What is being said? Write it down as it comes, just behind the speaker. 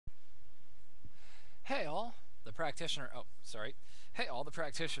Hey all, the practitioner. Oh, sorry. Hey all, the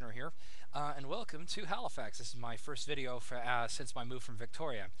practitioner here, and welcome to Halifax. This is my first video since my move from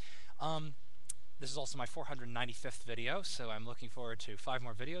Victoria. This is also my 495th video, so I'm looking forward to 5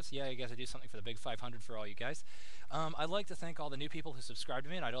 more videos. Yeah, I guess I do something for the big 500 for all you guys. I'd like to thank all the new people who subscribed to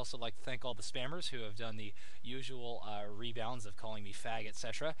me, and I'd also like to thank all the spammers who have done the usual rebounds of calling me fag,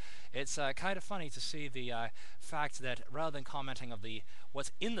 etc. It's kind of funny to see the fact that rather than commenting of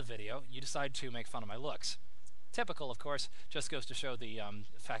what's in the video, you decide to make fun of my looks. Typical, of course, just goes to show the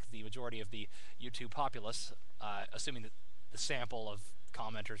fact that the majority of the YouTube populace, assuming that the sample of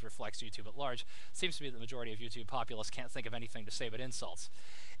commenters reflects YouTube at large, seems to be that the majority of YouTube populace can't think of anything to say but insults.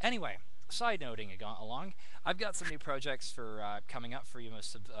 Anyway, side noting along, I've got some new projects for coming up for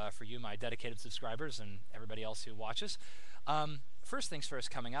you, my dedicated subscribers, and everybody else who watches. First things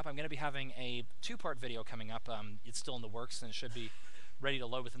first, coming up, I'm going to be having a 2-part video coming up. It's still in the works and should be ready to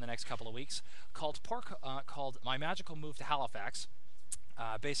load within the next couple of weeks, called My Magical Move to Halifax.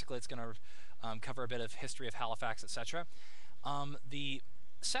 Basically, it's going to cover a bit of history of Halifax, etc. The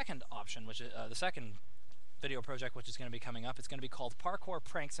second option, which is the second video project which is going to be coming up, it's going to be called Parkour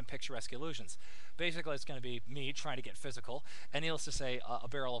Pranks and Picturesque Illusions. Basically, it's going to be me trying to get physical, and needless to say, a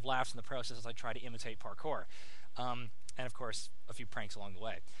barrel of laughs in the process as I try to imitate parkour. And of course, a few pranks along the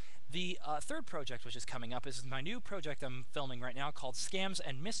way. The third project which is coming up is my new project I'm filming right now called Scams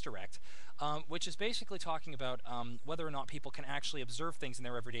and Misdirect, which is basically talking about whether or not people can actually observe things in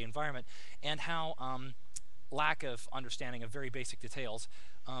their everyday environment, and how lack of understanding of very basic details,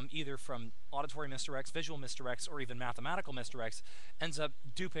 either from auditory misdirects, visual misdirects, or even mathematical misdirects, ends up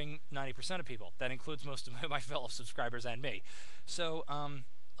duping 90% of people. That includes most of my fellow subscribers and me. So,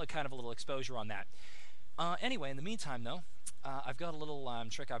 a kind of a little exposure on that. Anyway, in the meantime, though, I've got a little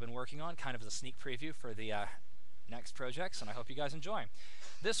trick I've been working on, kind of as a sneak preview for the next projects, and I hope you guys enjoy.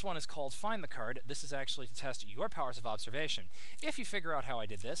 This one is called Find the Card. This is actually to test your powers of observation. If you figure out how I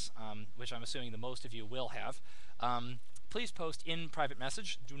did this, which I'm assuming the most of you will have, please post in private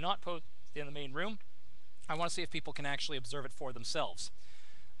message. Do not post in the main room. I want to see if people can actually observe it for themselves.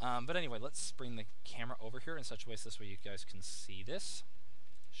 But anyway, let's bring the camera over here in such a way so this way you guys can see this.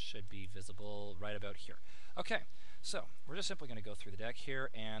 Should be visible right about here. Okay, so we're just simply going to go through the deck here,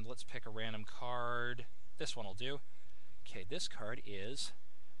 and let's pick a random card. This one will do. Okay, this card is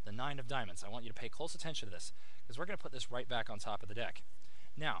the 9 of Diamonds. I want you to pay close attention to this, because we're going to put this right back on top of the deck.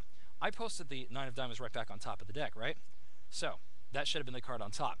 Now, I posted the 9 of Diamonds right back on top of the deck, right? So, that should have been the card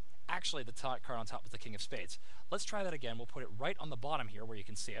on top. Actually, the card on top was the King of Spades. Let's try that again. We'll put it right on the bottom here where you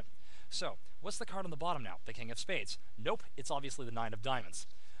can see it. So, what's the card on the bottom now? The King of Spades. Nope, it's obviously the 9 of Diamonds.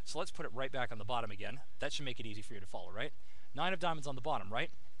 So let's put it right back on the bottom again. That should make it easy for you to follow, right? 9 of Diamonds on the bottom,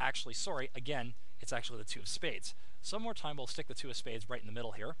 right? Actually, sorry, again, it's actually the 2 of Spades. So one more time, we'll stick the 2 of Spades right in the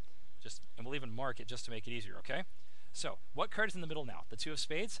middle here. And we'll even mark it just to make it easier, okay? So, what card is in the middle now? The 2 of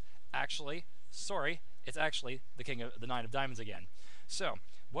Spades? Actually, sorry, it's actually the 9 of Diamonds again. So,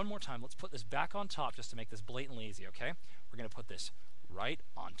 one more time, let's put this back on top just to make this blatantly easy, okay? We're going to put this right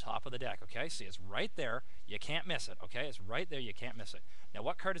on top of the deck, okay? See, it's right there. You can't miss it, okay? It's right there. You can't miss it. Now,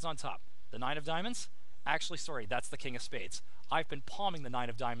 what card is on top? The 9 of Diamonds? Actually, sorry, that's the King of Spades. I've been palming the 9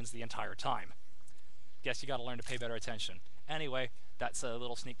 of Diamonds the entire time. Guess you got to learn to pay better attention. Anyway, that's a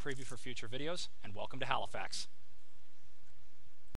little sneak preview for future videos, and welcome to Halifax.